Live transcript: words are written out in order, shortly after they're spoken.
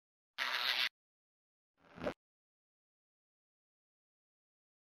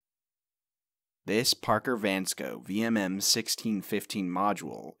This Parker Vansco VMM1615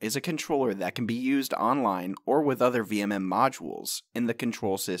 module is a controller that can be used online or with other VMM modules in the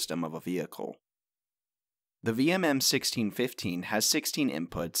control system of a vehicle. The VMM1615 has 16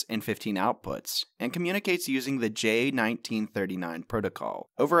 inputs and 15 outputs and communicates using the J1939 protocol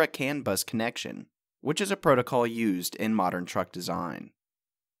over a CAN bus connection, which is a protocol used in modern truck design.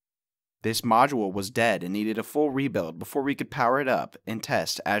 This module was dead and needed a full rebuild before we could power it up and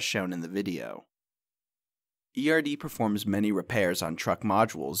test as shown in the video. ERD performs many repairs on truck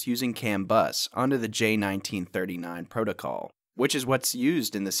modules using CAN bus under the J1939 protocol, which is what's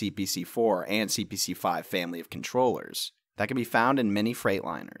used in the CPC4 and CPC5 family of controllers that can be found in many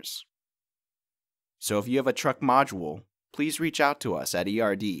Freightliners. So if you have a truck module, please reach out to us at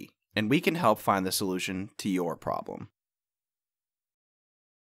ERD and we can help find the solution to your problem.